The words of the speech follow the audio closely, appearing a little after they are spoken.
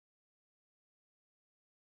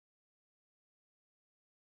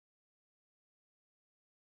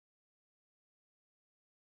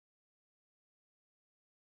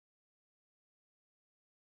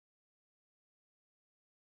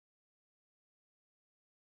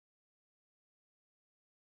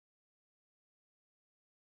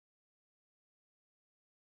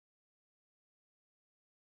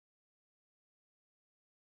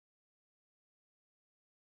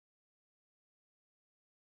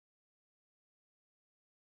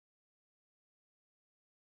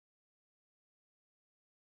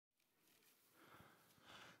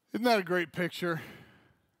Isn't that a great picture?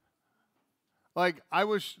 Like, I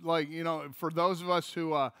wish, like, for those of us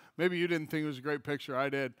who, maybe you didn't think it was a great picture, I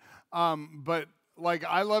did. But, like,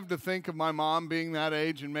 I love to think of my mom being that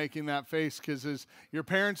age and making that face, because as your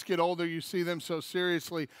parents get older, you see them so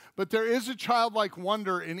seriously. But there is a childlike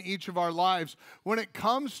wonder in each of our lives when it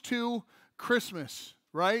comes to Christmas,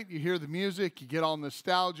 right? You hear the music, you get all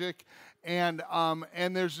nostalgic, and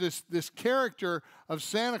there's this character of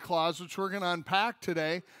Santa Claus, which we're going to unpack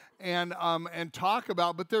today and talk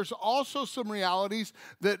about. But there's also some realities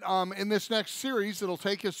that in this next series that'll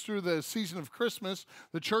take us through the season of Christmas.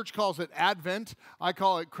 The church calls it Advent. I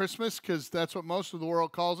call it Christmas because that's what most of the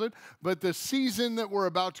world calls it. But the season that we're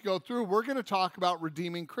about to go through, we're going to talk about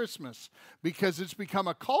redeeming Christmas because it's become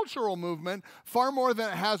a cultural movement far more than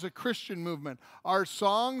it has a Christian movement. Our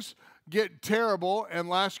songs get terrible, and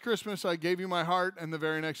last Christmas I gave you my heart, and the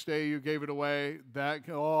very next day you gave it away.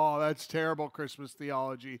 That's terrible Christmas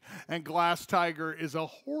theology. And Glass Tiger is a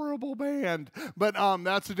horrible band, but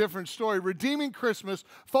that's a different story. Redeeming Christmas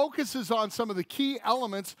focuses on some of the key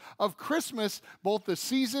elements of Christmas, both the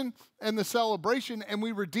season and the celebration, and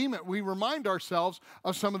we redeem it. We remind ourselves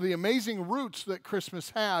of some of the amazing roots that Christmas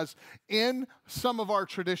has in some of our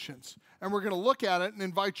traditions. And we're going to look at it and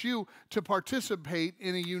invite you to participate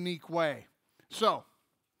in a unique way. So,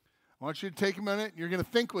 I want you to take a minute. You're going to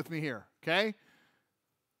think with me here, okay?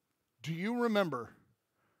 Do you remember,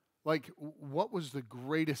 like, what was the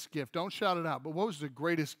greatest gift? Don't shout it out, but what was the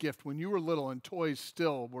greatest gift when you were little and toys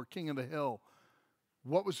still were king of the hill?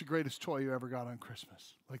 What was the greatest toy you ever got on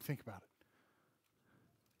Christmas? Like, think about it.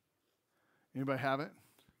 Anybody have it?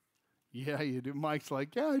 Yeah, you do. Mike's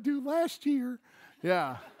like, yeah, I do last year.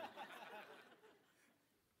 Yeah.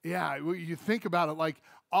 Yeah, you think about it, like,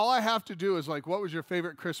 all I have to do is, like, what was your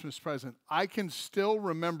favorite Christmas present? I can still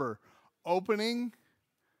remember opening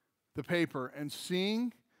the paper and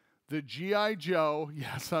seeing the G.I. Joe,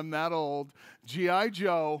 yes, I'm that old, G.I.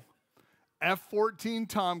 Joe, F-14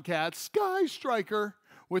 Tomcat, Sky Striker,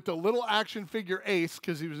 with the little action figure Ace,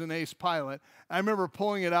 because he was an Ace pilot. I remember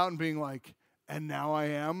pulling it out and being like, and now I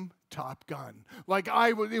am Top Gun. Like,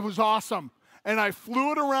 it was awesome. And I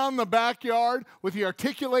flew it around the backyard with the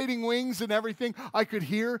articulating wings and everything. I could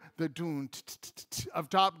hear the doom of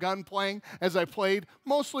Top Gun playing as I played,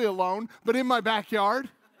 mostly alone, but in my backyard,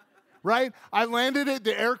 right? I landed it.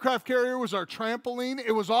 The aircraft carrier was our trampoline.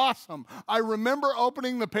 It was awesome. I remember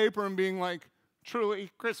opening the paper and being like,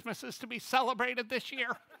 truly, Christmas is to be celebrated this year.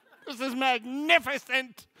 This is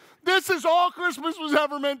magnificent. This is all Christmas was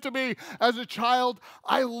ever meant to be. As a child,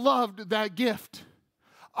 I loved that gift.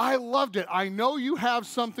 I loved it. I know you have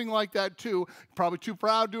something like that too. Probably too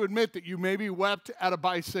proud to admit that you maybe wept at a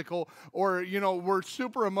bicycle or, were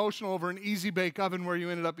super emotional over an easy bake oven where you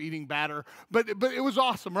ended up eating batter. But it was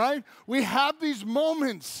awesome, right? We have these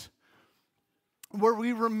moments where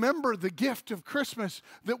we remember the gift of Christmas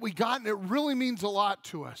that we got, and it really means a lot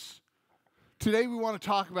to us. Today we want to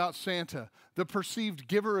talk about Santa, the perceived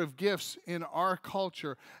giver of gifts in our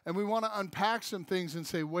culture. And we want to unpack some things and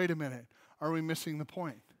say, wait a minute. Are we missing the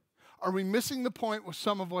point? Are we missing the point with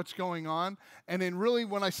some of what's going on? And then really,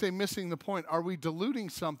 when I say missing the point, are we diluting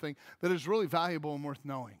something that is really valuable and worth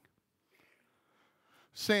knowing?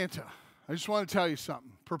 Santa, I just want to tell you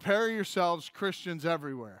something. Prepare yourselves, Christians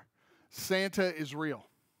everywhere. Santa is real.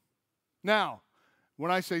 Now, when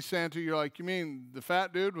I say Santa, you're like, you mean the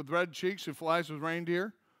fat dude with red cheeks who flies with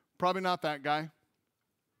reindeer? Probably not that guy.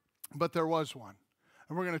 But there was one.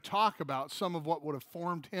 And we're going to talk about some of what would have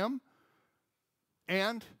formed him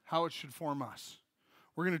and how it should form us.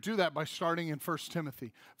 We're going to do that by starting in 1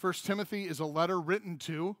 Timothy. 1 Timothy is a letter written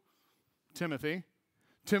to Timothy.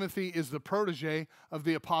 Timothy is the protege of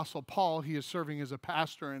the Apostle Paul. He is serving as a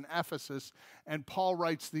pastor in Ephesus, and Paul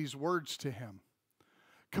writes these words to him.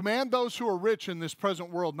 Command those who are rich in this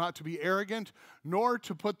present world not to be arrogant, nor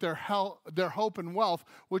to put their hope in wealth,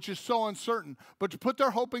 which is so uncertain, but to put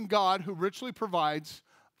their hope in God, who richly provides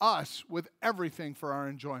us with everything for our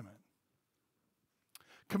enjoyment.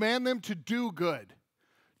 Command them to do good,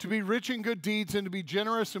 to be rich in good deeds, and to be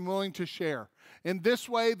generous and willing to share. In this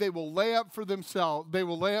way, they will lay up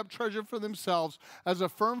treasure for themselves as a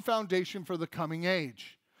firm foundation for the coming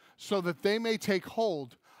age, so that they may take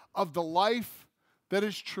hold of the life that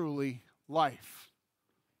is truly life.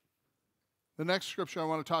 The next scripture I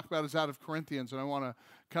want to talk about is out of Corinthians, and I want to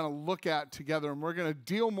kind of look at together, and we're going to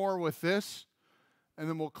deal more with this, and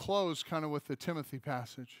then we'll close kind of with the Timothy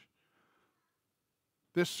passage.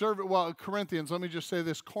 Corinthians, let me just say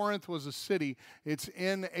this. Corinth was a city. It's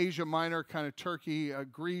in Asia Minor, kind of Turkey,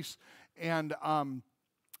 Greece, and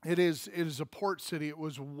it is a port city. It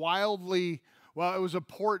was wildly Well, it was a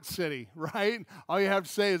port city, right? All you have to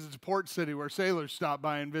say is it's a port city where sailors stop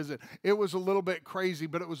by and visit. It was a little bit crazy,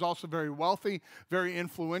 but it was also very wealthy, very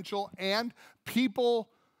influential, and people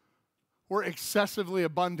were excessively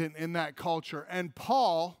abundant in that culture. And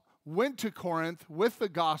Paul went to Corinth with the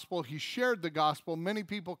gospel. He shared the gospel. Many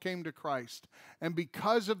people came to Christ. And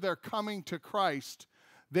because of their coming to Christ,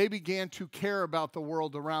 they began to care about the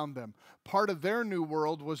world around them. Part of their new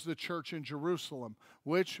world was the church in Jerusalem,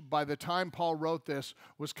 which by the time Paul wrote this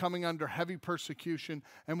was coming under heavy persecution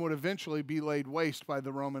and would eventually be laid waste by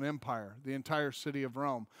the Roman Empire, the entire city of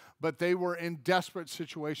Rome. But they were in desperate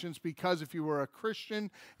situations because if you were a Christian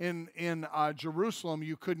in Jerusalem,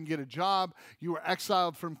 you couldn't get a job, you were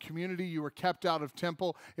exiled from community, you were kept out of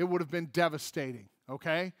temple. It would have been devastating,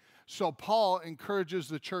 okay? So Paul encourages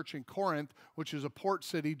the church in Corinth, which is a port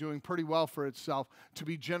city doing pretty well for itself, to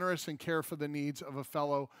be generous and care for the needs of a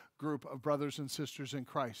fellow group of brothers and sisters in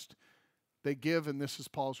Christ. They give, and this is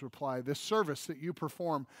Paul's reply, this service that you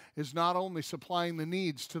perform is not only supplying the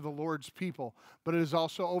needs to the Lord's people, but it is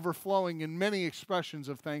also overflowing in many expressions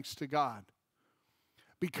of thanks to God.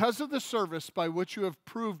 Because of the service by which you have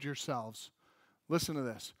proved yourselves, listen to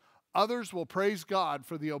this, others will praise God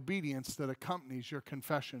for the obedience that accompanies your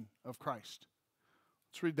confession of Christ.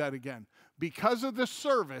 Let's read that again. Because of the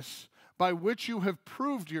service by which you have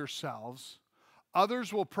proved yourselves,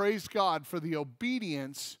 others will praise God for the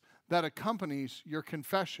obedience that accompanies your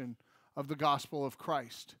confession of the gospel of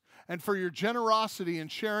Christ, and for your generosity in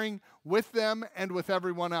sharing with them and with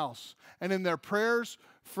everyone else. And in their prayers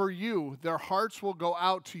for you, their hearts will go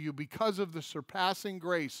out to you because of the surpassing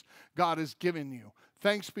grace God has given you.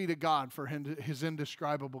 Thanks be to God for his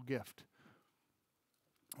indescribable gift.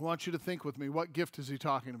 I want you to think with me, what gift is he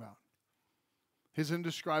talking about? His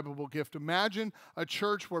indescribable gift. Imagine a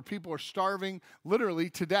church where people are starving literally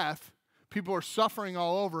to death. People are suffering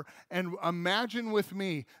all over. And imagine with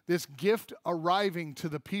me this gift arriving to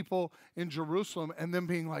the people in Jerusalem and them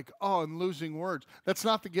being like, oh, and losing words. That's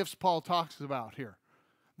not the gifts Paul talks about here.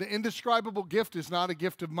 The indescribable gift is not a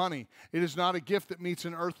gift of money. It is not a gift that meets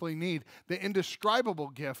an earthly need. The indescribable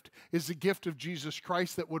gift is the gift of Jesus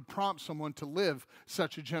Christ that would prompt someone to live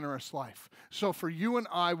such a generous life. So for you and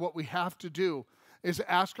I, what we have to do is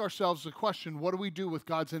ask ourselves the question, what do we do with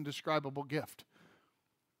God's indescribable gift?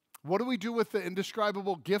 What do we do with the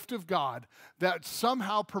indescribable gift of God that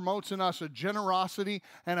somehow promotes in us a generosity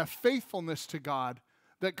and a faithfulness to God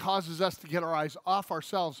that causes us to get our eyes off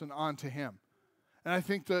ourselves and onto Him? And I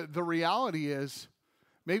think the reality is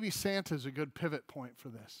maybe Santa's a good pivot point for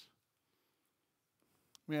this.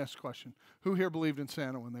 Let me ask a question. Who here believed in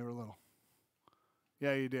Santa when they were little?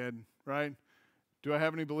 Yeah, you did, right? Do I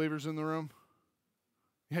have any believers in the room?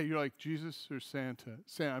 Yeah, you're like, Jesus or Santa?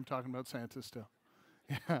 Santa, I'm talking about Santa still.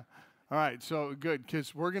 Yeah. All right, so good,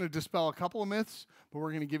 because we're going to dispel a couple of myths, but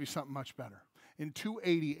we're going to give you something much better. In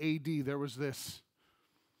 280 AD, there was this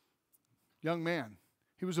young man.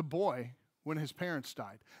 He was a boy when his parents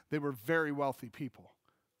died. They were very wealthy people.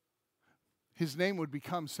 His name would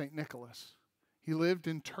become St. Nicholas. He lived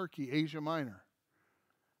in Turkey, Asia Minor.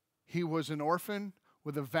 He was an orphan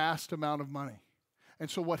with a vast amount of money. And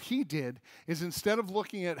so what he did is instead of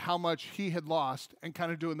looking at how much he had lost and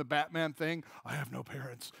kind of doing the Batman thing, I have no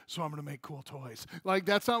parents, so I'm going to make cool toys. Like,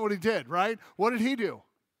 that's not what he did, right? What did he do?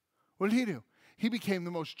 What did he do? He became the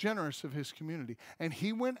most generous of his community. And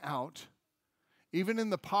he went out, even in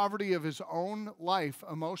the poverty of his own life,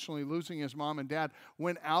 emotionally losing his mom and dad,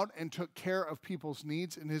 went out and took care of people's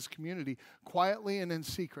needs in his community, quietly and in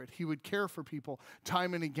secret. He would care for people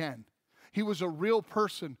time and again. He was a real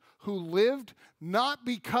person who lived not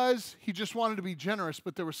because he just wanted to be generous,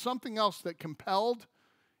 but there was something else that compelled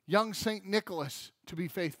young St. Nicholas to be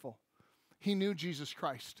faithful. He knew Jesus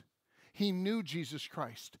Christ. He knew Jesus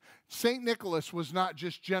Christ. St. Nicholas was not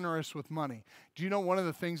just generous with money. Do you know one of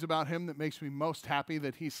the things about him that makes me most happy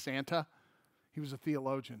that he's Santa? He was a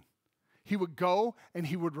theologian. He would go and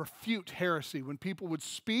he would refute heresy. When people would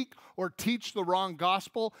speak or teach the wrong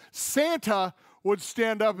gospel, Santa would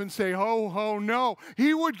stand up and say, ho, ho, no.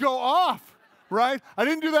 He would go off, right? I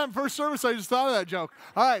didn't do that in first service. I just thought of that joke.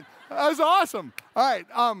 All right. That was awesome. All right.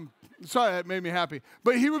 Sorry, that made me happy.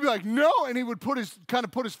 But he would be like, no. And he would put his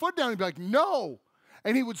foot down and be like, no.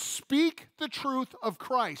 And he would speak the truth of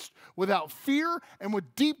Christ without fear and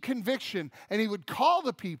with deep conviction. And he would call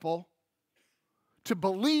the people to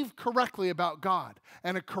believe correctly about God.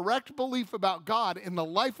 And a correct belief about God in the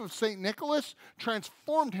life of St. Nicholas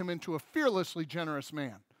transformed him into a fearlessly generous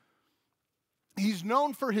man. He's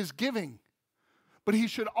known for his giving, but he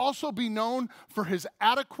should also be known for his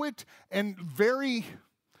adequate and very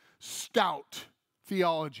stout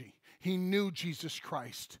theology. He knew Jesus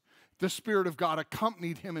Christ. the Spirit of God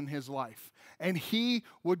accompanied him in his life. And he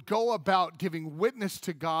would go about giving witness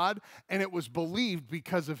to God, and it was believed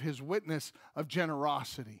because of his witness of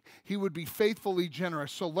generosity. He would be faithfully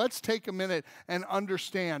generous. So let's take a minute and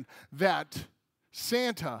understand that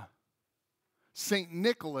Santa, St.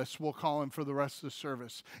 Nicholas, we'll call him for the rest of the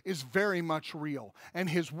service, is very much real. And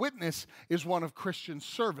his witness is one of Christian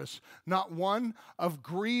service, not one of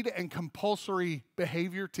greed and compulsory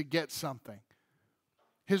behavior to get something.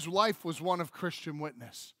 His life was one of Christian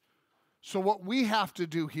witness. So what we have to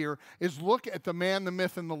do here is look at the man, the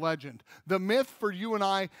myth, and the legend. The myth for you and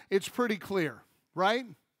I, it's pretty clear, right?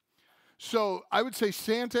 So I would say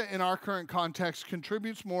Santa in our current context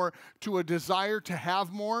contributes more to a desire to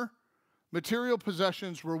have more, material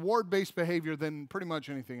possessions, reward-based behavior than pretty much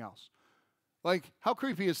anything else. Like, how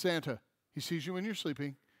creepy is Santa? He sees you when you're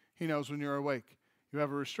sleeping. He knows when you're awake. You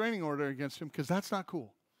have a restraining order against him because that's not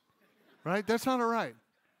cool, right? That's not all right.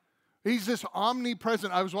 He's this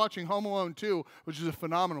omnipresent. I was watching Home Alone 2, which is a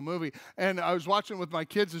phenomenal movie, and I was watching it with my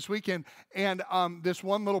kids this weekend, and this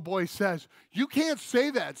one little boy says, "You can't say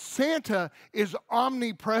that. Santa is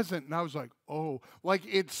omnipresent." And I was like, oh, like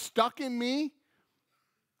it stuck in me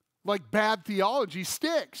like bad theology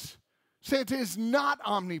sticks. Santa is not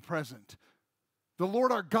omnipresent. The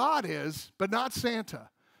Lord our God is, but not Santa.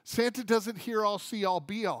 Santa doesn't hear all, see all,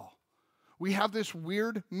 be all. We have this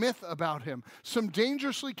weird myth about him. Some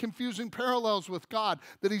dangerously confusing parallels with God,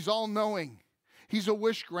 that he's all-knowing. He's a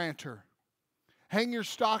wish granter. Hang your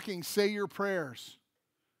stocking, say your prayers.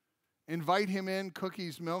 Invite him in,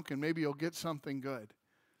 cookies, milk, and maybe you'll get something good.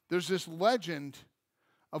 There's this legend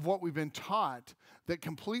of what we've been taught that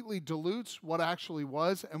completely dilutes what actually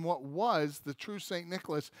was, and what was the true St.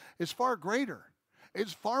 Nicholas is far greater.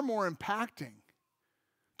 It's far more impacting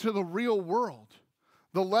to the real world.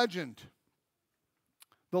 The legend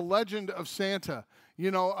of Santa,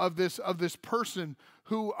 of this person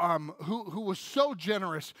who was so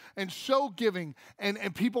generous and so giving,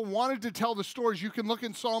 and people wanted to tell the stories. You can look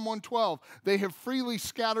in Psalm 112. They have freely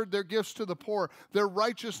scattered their gifts to the poor. Their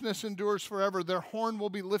righteousness endures forever. Their horn will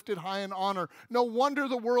be lifted high in honor. No wonder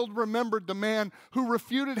the world remembered the man who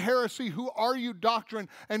refuted heresy, who argued doctrine,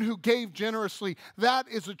 and who gave generously. That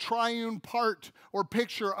is a triune part or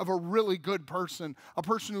picture of a really good person, a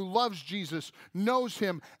person who loves Jesus, knows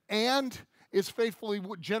him, and is faithfully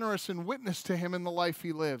generous and witness to him in the life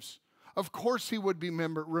he lives. Of course he would be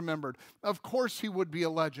remembered. Of course he would be a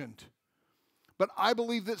legend. But I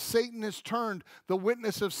believe that Satan has turned the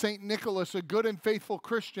witness of St. Nicholas, a good and faithful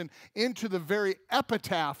Christian, into the very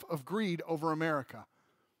epitaph of greed over America.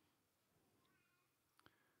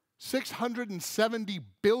 $670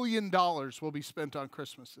 billion will be spent on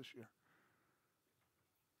Christmas this year.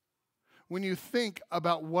 When you think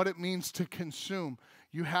about what it means to consume,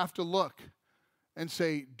 you have to look and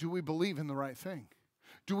say, do we believe in the right thing?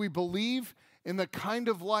 Do we believe in the kind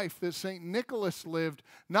of life that St. Nicholas lived,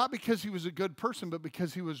 not because he was a good person, but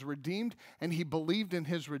because he was redeemed and he believed in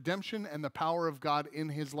his redemption and the power of God in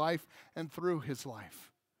his life and through his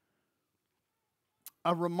life?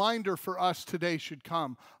 A reminder for us today should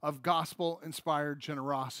come of gospel-inspired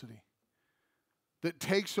generosity that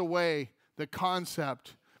takes away the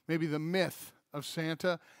concept, maybe the myth of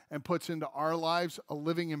Santa, and puts into our lives a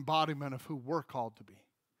living embodiment of who we're called to be.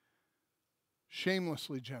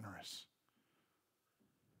 Shamelessly generous.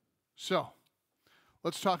 So,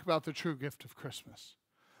 let's talk about the true gift of Christmas.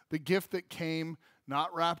 The gift that came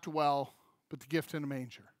not wrapped well, but the gift in a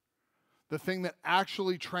manger. The thing that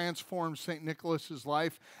actually transformed St. Nicholas's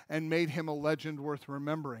life and made him a legend worth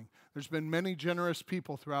remembering. There's been many generous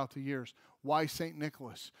people throughout the years. Why St.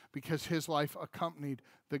 Nicholas? Because his life accompanied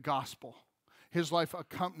the gospel. His life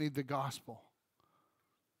accompanied the gospel.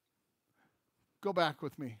 Go back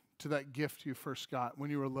with me to that gift you first got when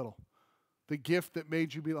you were little. The gift that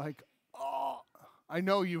made you be like, oh, I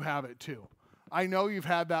know you have it too. I know you've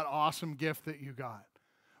had that awesome gift that you got.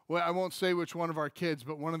 Well, I won't say which one of our kids,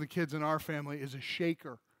 but one of the kids in our family is a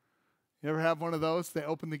shaker. You ever have one of those? They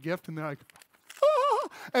open the gift and they're like,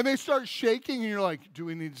 and they start shaking, and you're like, do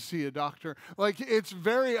we need to see a doctor? Like, it's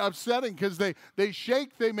very upsetting because they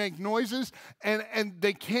shake, they make noises, and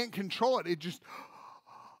they can't control it.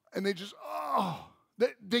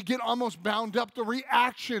 They get almost bound up. The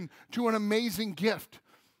reaction to an amazing gift.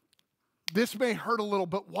 This may hurt a little,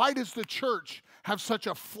 but why does the church have such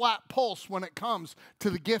a flat pulse when it comes to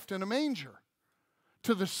the gift in a manger?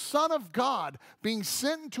 To the Son of God being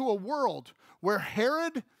sent into a world where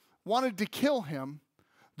Herod wanted to kill him,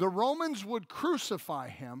 the Romans would crucify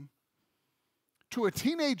him, to a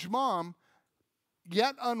teenage mom,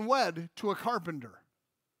 yet unwed, to a carpenter.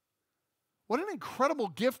 What an incredible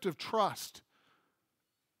gift of trust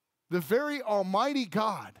the very almighty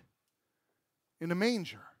God in a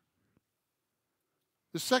manger.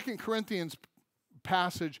 The 2 Corinthians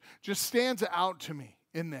passage just stands out to me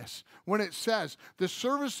in this when it says, the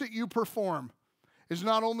service that you perform is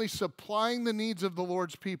not only supplying the needs of the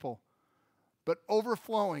Lord's people, but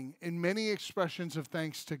overflowing in many expressions of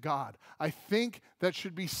thanks to God. I think that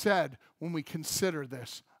should be said when we consider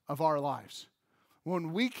this of our lives.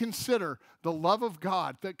 When we consider the love of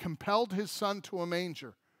God that compelled his son to a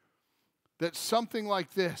manger, that something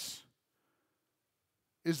like this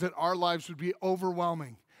is that our lives would be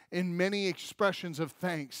overwhelming in many expressions of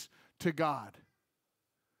thanks to God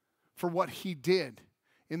for what he did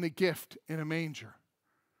in the gift in a manger.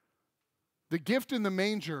 The gift in the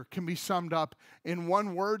manger can be summed up in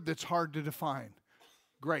one word that's hard to define: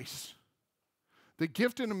 grace. The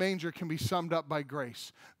gift in a manger can be summed up by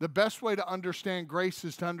grace. The best way to understand grace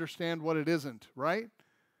is to understand what it isn't, right?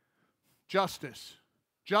 Justice.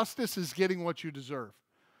 Justice is getting what you deserve.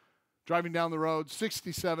 Driving down the road,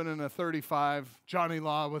 67 and a 35, Johnny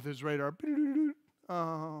Law with his radar.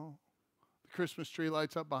 Oh, the Christmas tree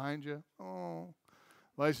lights up behind you. Oh,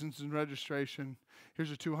 license and registration.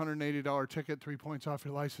 Here's a $280 ticket, 3 points off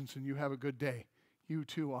your license, and you have a good day. You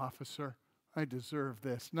too, officer. I deserve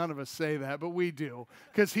this. None of us say that, but we do,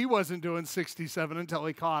 because he wasn't doing 67 until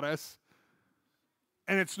he caught us.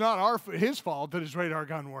 And it's not his fault that his radar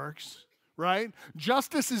gun works, right?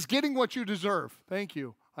 Justice is getting what you deserve. Thank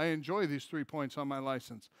you. I enjoy these 3 points on my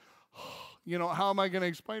license. You know, how am I going to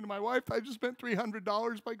explain to my wife I just spent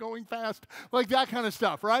 $300 by going fast? Like that kind of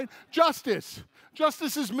stuff, right? Justice.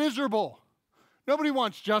 Justice is miserable. Nobody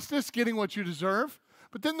wants justice, getting what you deserve.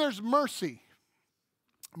 But then there's mercy.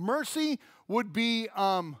 Mercy would be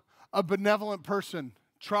a benevolent person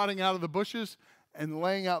trotting out of the bushes and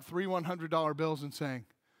laying out 3 $100 bills and saying,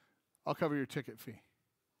 I'll cover your ticket fee.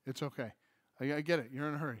 It's okay. I get it. You're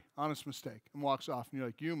in a hurry. Honest mistake. And walks off. And you're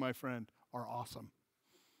like, you, my friend, are awesome.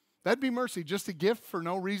 That'd be mercy. Just a gift for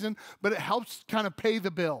no reason, but it helps kind of pay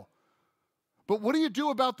the bill. But what do you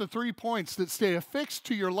do about the 3 points that stay affixed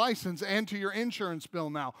to your license and to your insurance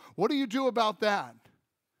bill now? What do you do about that?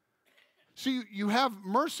 See, you have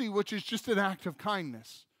mercy, which is just an act of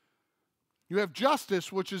kindness. You have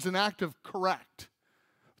justice, which is an act of correct.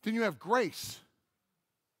 Then you have grace.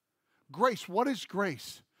 Grace, what is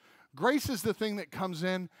grace? Grace is the thing that comes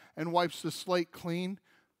in and wipes the slate clean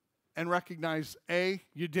and recognize, A,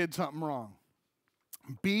 you did something wrong.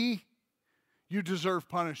 B, you deserve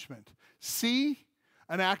punishment. C,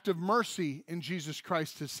 an act of mercy in Jesus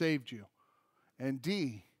Christ has saved you. And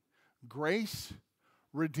D, grace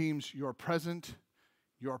redeems your present,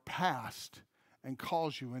 your past, and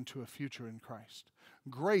calls you into a future in Christ.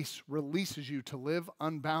 Grace releases you to live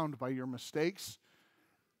unbound by your mistakes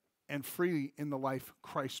and free in the life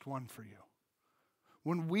Christ won for you.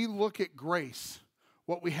 When we look at grace,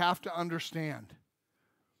 what we have to understand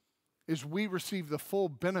is we receive the full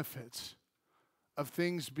benefits of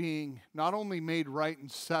things being not only made right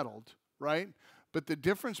and settled, right? But the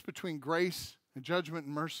difference between grace and judgment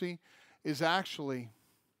and mercy is actually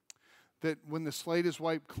that when the slate is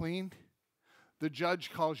wiped clean, the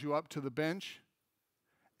judge calls you up to the bench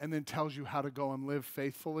and then tells you how to go and live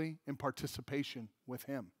faithfully in participation with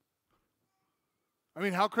him. I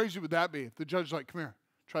mean, how crazy would that be if the judge's like, come here,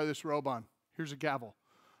 try this robe on. Here's a gavel.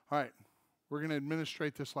 All right, we're going to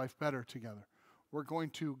administrate this life better together. We're going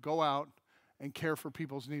to go out and care for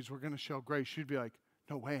people's needs. We're going to show grace. You'd be like,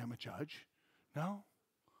 no way, I'm a judge. No.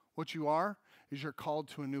 What you are is you're called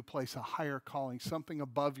to a new place, a higher calling, something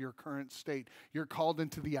above your current state. You're called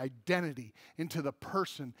into the identity, into the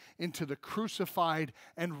person, into the crucified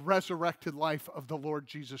and resurrected life of the Lord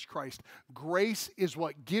Jesus Christ. Grace is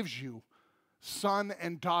what gives you son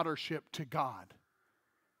and daughtership to God.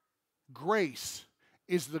 Grace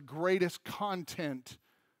is the greatest content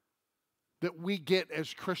that we get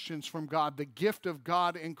as Christians from God. The gift of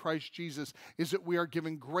God in Christ Jesus is that we are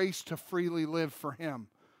given grace to freely live for him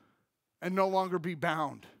and no longer be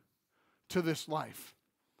bound to this life.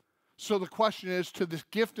 So the question is, to this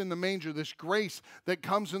gift in the manger, this grace that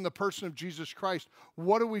comes in the person of Jesus Christ,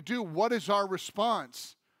 what do we do? What is our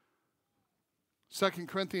response? 2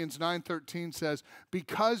 Corinthians 9:13 says,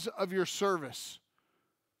 because of your service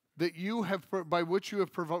that you have, by which you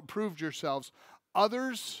have proved yourselves,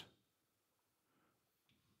 others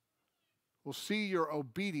will see your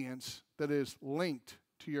obedience that is linked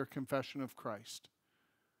to your confession of Christ.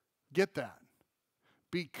 Get that.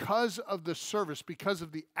 Because of the service, because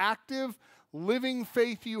of the active, living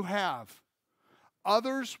faith you have,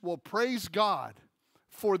 others will praise God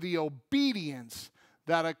for the obedience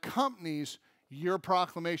that accompanies your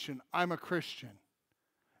proclamation, I'm a Christian.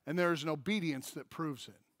 And there is an obedience that proves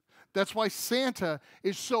it. That's why Santa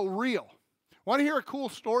is so real. Want to hear a cool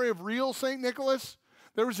story of real St. Nicholas?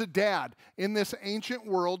 There was a dad in this ancient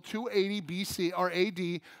world, 280 BC, or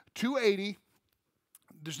AD, 280.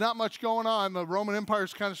 There's not much going on. The Roman Empire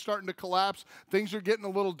is kind of starting to collapse. Things are getting a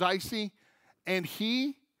little dicey. And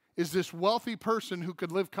he is this wealthy person who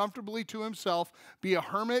could live comfortably to himself, be a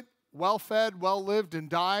hermit, well-fed, well-lived, and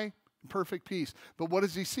die in perfect peace. But what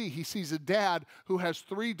does he see? He sees a dad who has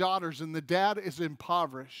 3 daughters, and the dad is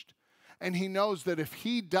impoverished. And he knows that if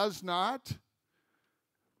he does not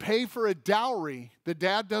pay for a dowry, the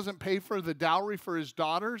dad doesn't pay for the dowry for his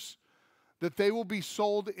daughters, that they will be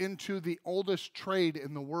sold into the oldest trade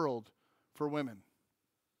in the world for women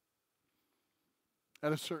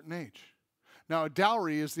at a certain age. Now, a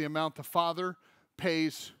dowry is the amount the father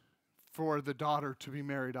pays for the daughter to be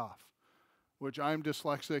married off, which I'm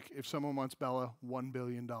dyslexic. If someone wants Bella, $1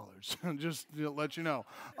 billion. Just to let you know.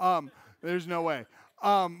 There's no way.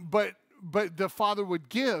 But the father would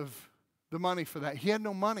give the money for that. He had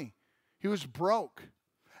no money. He was broke.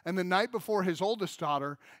 And the night before his oldest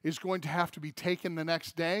daughter is going to have to be taken the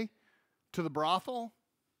next day to the brothel,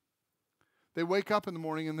 they wake up in the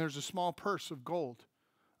morning and there's a small purse of gold,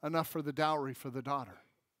 enough for the dowry for the daughter.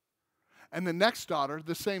 And the next daughter,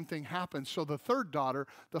 the same thing happens. So the third daughter,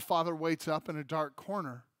 the father waits up in a dark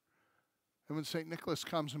corner. And when St. Nicholas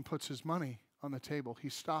comes and puts his money on the table, he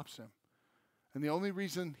stops him. And the only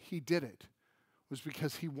reason he did it was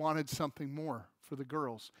because he wanted something more for the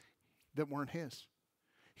girls that weren't his.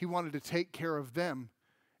 He wanted to take care of them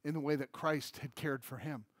in the way that Christ had cared for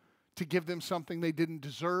him, to give them something they didn't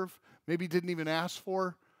deserve, maybe didn't even ask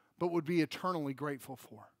for, but would be eternally grateful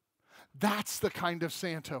for. That's the kind of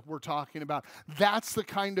Santa we're talking about. That's the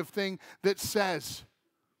kind of thing that says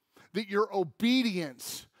that your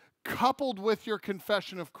obedience, coupled with your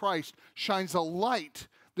confession of Christ, shines a light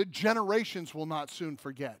that generations will not soon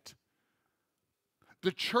forget.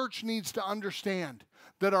 The church needs to understand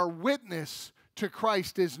that our witness to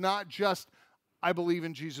Christ is not just, I believe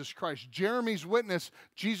in Jesus Christ. Jeremy's witness,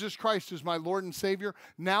 Jesus Christ is my Lord and Savior,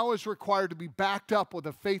 now is required to be backed up with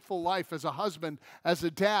a faithful life as a husband, as a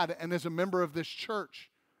dad, and as a member of this church.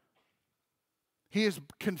 He has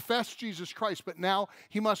confessed Jesus Christ, but now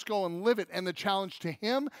he must go and live it. And the challenge to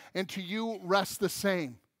him and to you rests the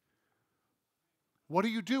same. What do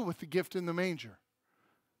you do with the gift in the manger?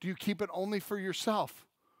 Do you keep it only for yourself,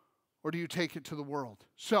 or do you take it to the world?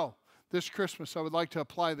 So, this Christmas, I would like to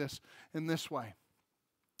apply this in this way.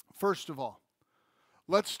 First of all,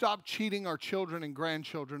 let's stop cheating our children and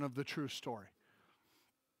grandchildren of the true story.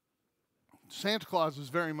 Santa Claus is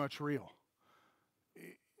very much real.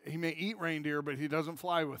 He may eat reindeer, but he doesn't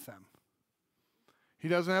fly with them. He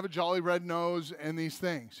doesn't have a jolly red nose and these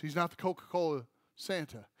things. He's not the Coca-Cola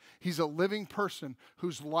Santa. He's a living person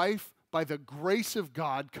whose life, by the grace of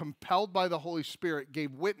God, compelled by the Holy Spirit,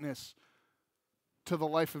 gave witness to the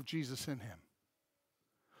life of Jesus in him.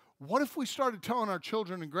 What if we started telling our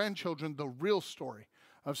children and grandchildren the real story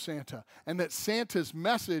of Santa, and that Santa's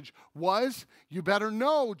message was, you better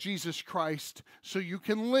know Jesus Christ so you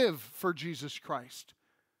can live for Jesus Christ?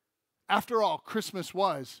 After all, Christmas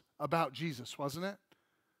was about Jesus, wasn't it?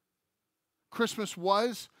 Christmas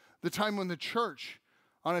was the time when the church,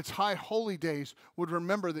 on its high holy days, would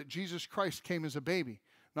remember that Jesus Christ came as a baby,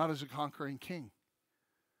 not as a conquering king.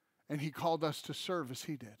 And he called us to serve as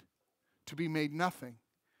he did, to be made nothing.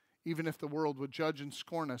 Even if the world would judge and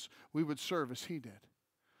scorn us, we would serve as he did.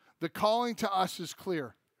 The calling to us is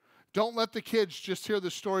clear. Don't let the kids just hear the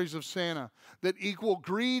stories of Santa that equal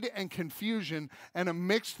greed and confusion and a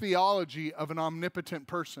mixed theology of an omnipotent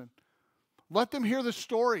person. Let them hear the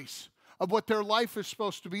stories of what their life is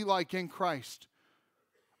supposed to be like in Christ,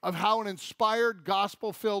 of how an inspired,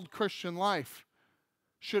 gospel-filled Christian life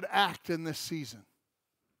should act in this season.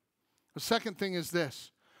 The second thing is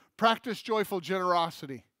this: practice joyful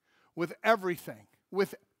generosity with everything,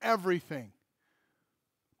 with everything.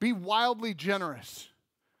 Be wildly generous.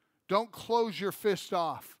 Don't close your fist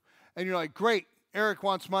off. And you're like, great, Eric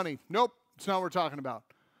wants money. Nope, it's not what we're talking about.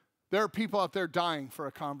 There are people out there dying for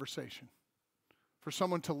a conversation, for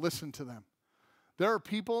someone to listen to them. There are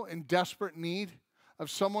people in desperate need of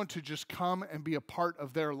someone to just come and be a part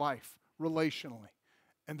of their life relationally.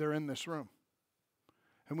 And they're in this room.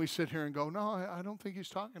 And we sit here and go, no, I don't think he's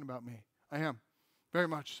talking about me. I am, very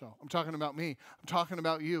much so. I'm talking about me. I'm talking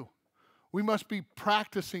about you. We must be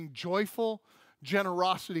practicing joyful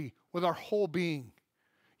generosity with our whole being.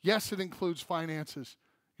 Yes, it includes finances,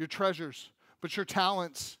 your treasures, but your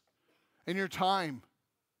talents and your time.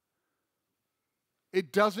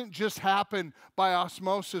 It doesn't just happen by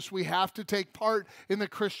osmosis. We have to take part in the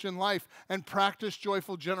Christian life and practice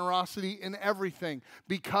joyful generosity in everything,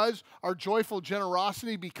 because our joyful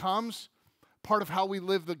generosity becomes part of how we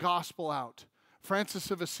live the gospel out. Francis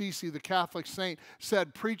of Assisi, the Catholic saint,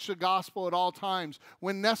 said, "Preach the gospel at all times.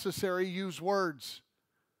 When necessary, use words."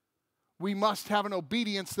 We must have an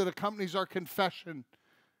obedience that accompanies our confession,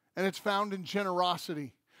 and it's found in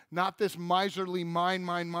generosity. Not this miserly mine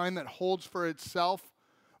that holds for itself,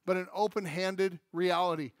 but an open-handed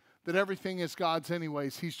reality that everything is God's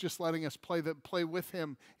anyways. He's just letting us play with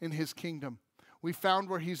him in his kingdom. We found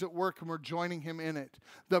where he's at work and we're joining him in it.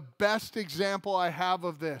 The best example I have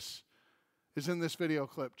of this is in this video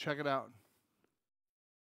clip. Check it out.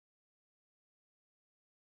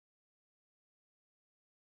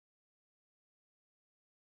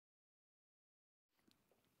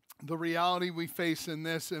 The reality we face in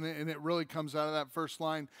this, and it really comes out of that first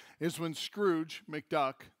line, is when Scrooge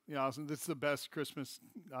McDuck, this is the best Christmas,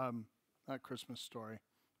 not Christmas story,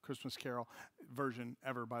 Christmas Carol version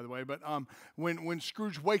ever, by the way, but when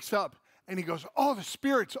Scrooge wakes up and he goes, "Oh, the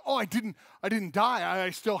spirits, I didn't die,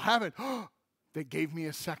 I still have it. They gave me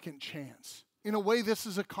a second chance." In a way, this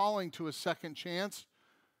is a calling to a second chance,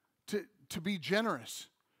 to be generous.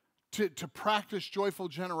 To practice joyful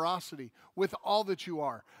generosity with all that you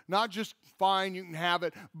are. Not just fine, you can have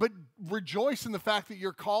it, but rejoice in the fact that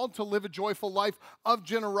you're called to live a joyful life of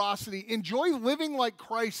generosity. Enjoy living like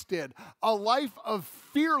Christ did, a life of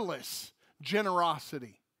fearless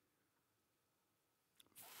generosity.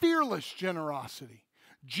 Fearless generosity.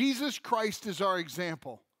 Jesus Christ is our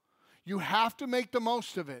example. You have to make the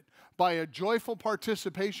most of it by a joyful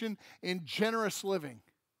participation in generous living.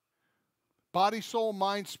 Body, soul,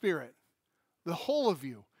 mind, spirit. The whole of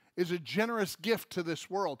you is a generous gift to this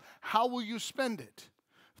world. How will you spend it?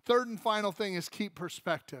 Third and final thing is keep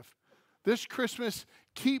perspective. This Christmas,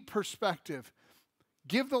 keep perspective.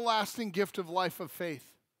 Give the lasting gift of life of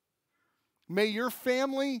faith. May your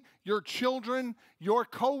family, your children, your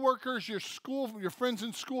coworkers, your school, your friends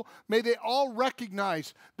in school, may they all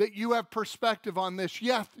recognize that you have perspective on this.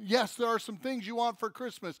 Yes, there are some things you want for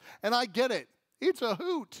Christmas, and I get it. It's a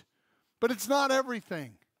hoot. But it's not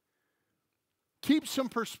everything. Keep some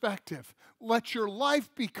perspective. Let your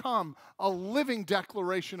life become a living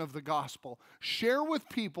declaration of the gospel. Share with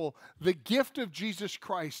people the gift of Jesus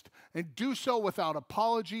Christ and do so without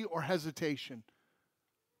apology or hesitation.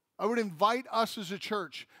 I would invite us as a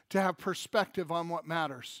church to have perspective on what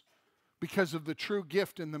matters because of the true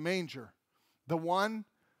gift in the manger, the one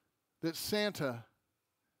that Santa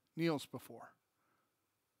kneels before,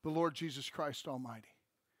 the Lord Jesus Christ Almighty.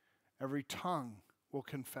 Every tongue will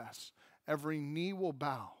confess, every knee will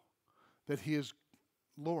bow that he is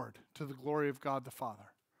Lord to the glory of God the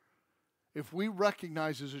Father. If we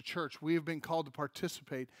recognize as a church we have been called to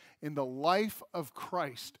participate in the life of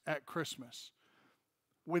Christ at Christmas,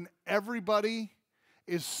 when everybody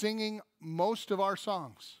is singing most of our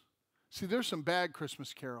songs. See, there's some bad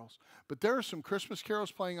Christmas carols, but there are some Christmas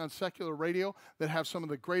carols playing on secular radio that have some of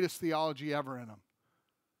the greatest theology ever in them.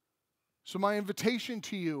 So my invitation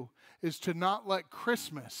to you is to not let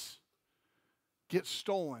Christmas get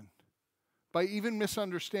stolen by even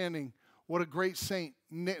misunderstanding what a great saint,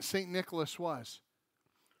 St. Nicholas was.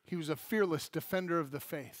 He was a fearless defender of the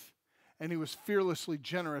faith, and he was fearlessly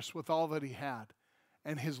generous with all that he had,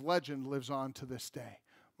 and his legend lives on to this day.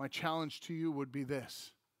 My challenge to you would be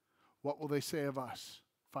this: what will they say of us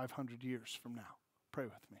 500 years from now? Pray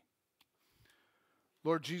with me.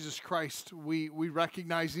 Lord Jesus Christ, we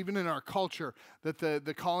recognize even in our culture that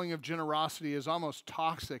the calling of generosity is almost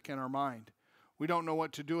toxic in our mind. We don't know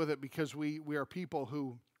what to do with it because we are people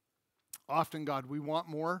who often, God, we want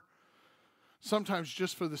more, sometimes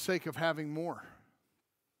just for the sake of having more.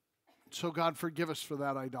 So God, forgive us for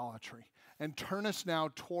that idolatry and turn us now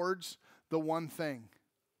towards the one thing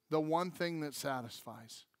that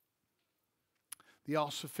satisfies, the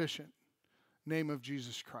all-sufficient name of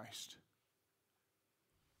Jesus Christ.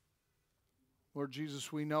 Lord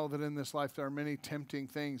Jesus, we know that in this life there are many tempting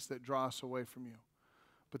things that draw us away from you.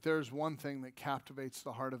 But there is one thing that captivates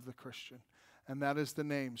the heart of the Christian, and that is the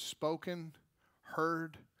name spoken,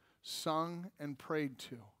 heard, sung, and prayed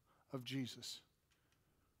to of Jesus.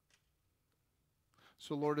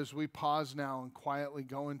 So Lord, as we pause now and quietly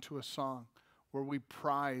go into a song where we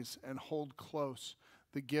prize and hold close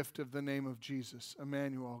the gift of the name of Jesus,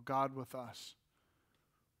 Emmanuel, God with us,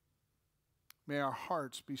 may our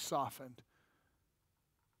hearts be softened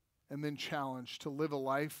and then challenged to live a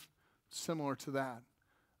life similar to that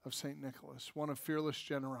of St. Nicholas, one of fearless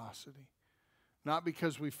generosity. Not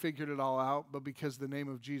because we figured it all out, but because the name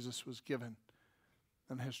of Jesus was given.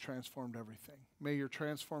 and has transformed everything. May your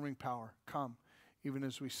transforming power come even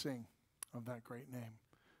as we sing of that great name.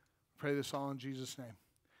 Pray this all in Jesus' name.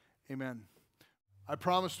 Amen. I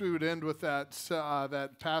promised we would end with that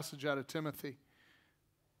passage out of Timothy.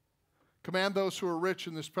 Command those who are rich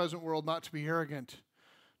in this present world not to be arrogant,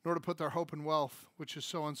 nor to put their hope in wealth, which is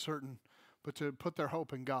so uncertain, but to put their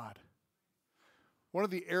hope in God. One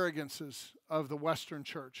of the arrogances of the Western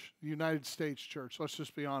church, the United States church, let's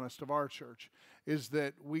just be honest, of our church, is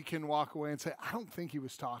that we can walk away and say, I don't think he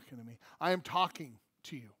was talking to me. I am talking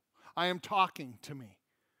to you. I am talking to me.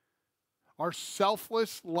 Our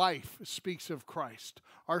selfless life speaks of Christ.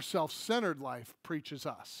 Our self-centered life preaches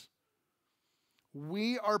us.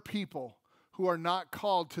 We are people who are not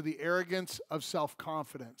called to the arrogance of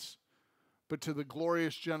self-confidence, but to the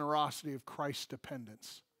glorious generosity of Christ's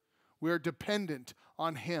dependence. We are dependent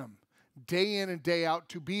on him day in and day out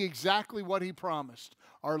to be exactly what he promised,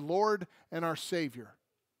 our Lord and our Savior.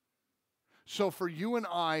 So for you and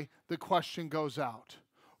I, the question goes out.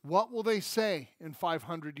 What will they say in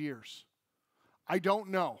 500 years? I don't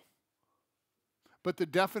know. But the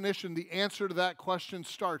definition, the answer to that question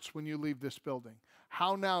starts when you leave this building.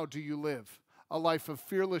 How now do you live? A life of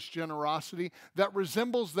fearless generosity that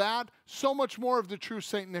resembles that so much more of the true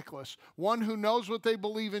St. Nicholas. One who knows what they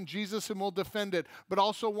believe in Jesus and will defend it, but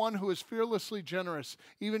also one who is fearlessly generous,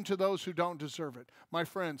 even to those who don't deserve it. My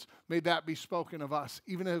friends, may that be spoken of us,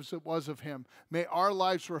 even as it was of him. May our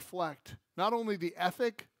lives reflect not only the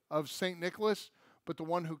ethic of St. Nicholas, but the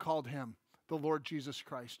one who called him, the Lord Jesus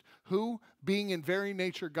Christ, who, being in very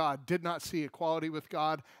nature God, did not see equality with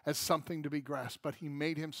God as something to be grasped, but he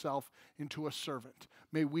made himself into a servant.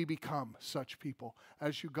 May we become such people.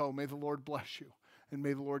 As you go, may the Lord bless you, and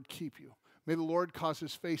may the Lord keep you. May the Lord cause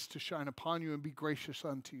his face to shine upon you and be gracious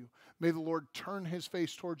unto you. May the Lord turn his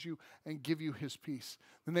face towards you and give you his peace.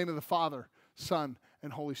 In the name of the Father, Son,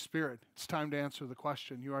 and Holy Spirit, it's time to answer the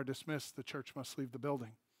question. You are dismissed. The church must leave the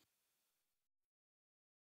building.